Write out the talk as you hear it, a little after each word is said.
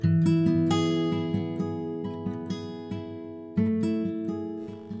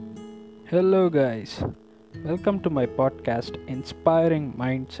Hello, guys. Welcome to my podcast, Inspiring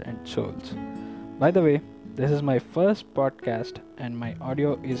Minds and Souls. By the way, this is my first podcast, and my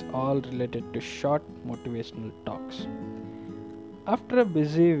audio is all related to short motivational talks. After a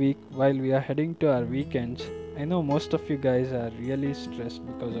busy week while we are heading to our weekends, I know most of you guys are really stressed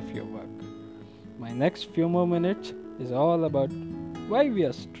because of your work. My next few more minutes is all about why we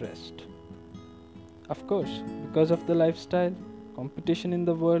are stressed. Of course, because of the lifestyle, competition in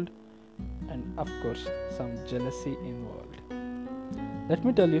the world, and of course, some jealousy involved. Let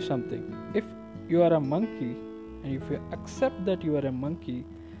me tell you something. If you are a monkey and if you accept that you are a monkey,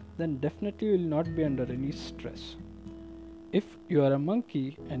 then definitely you will not be under any stress. If you are a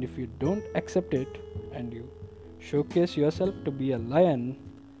monkey and if you don't accept it and you showcase yourself to be a lion,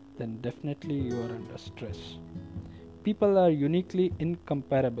 then definitely you are under stress. People are uniquely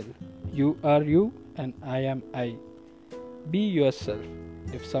incomparable. You are you and I am I. Be yourself.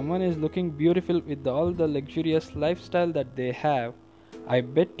 If someone is looking beautiful with all the luxurious lifestyle that they have, I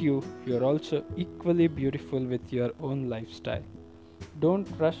bet you're also equally beautiful with your own lifestyle. Don't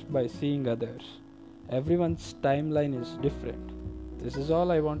rush by seeing others. Everyone's timeline is different. This is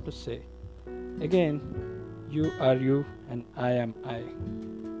all I want to say. Again, you are you and I am I.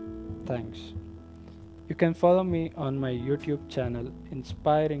 Thanks. You can follow me on my YouTube channel,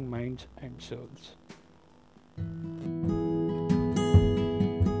 Inspiring Minds and Souls.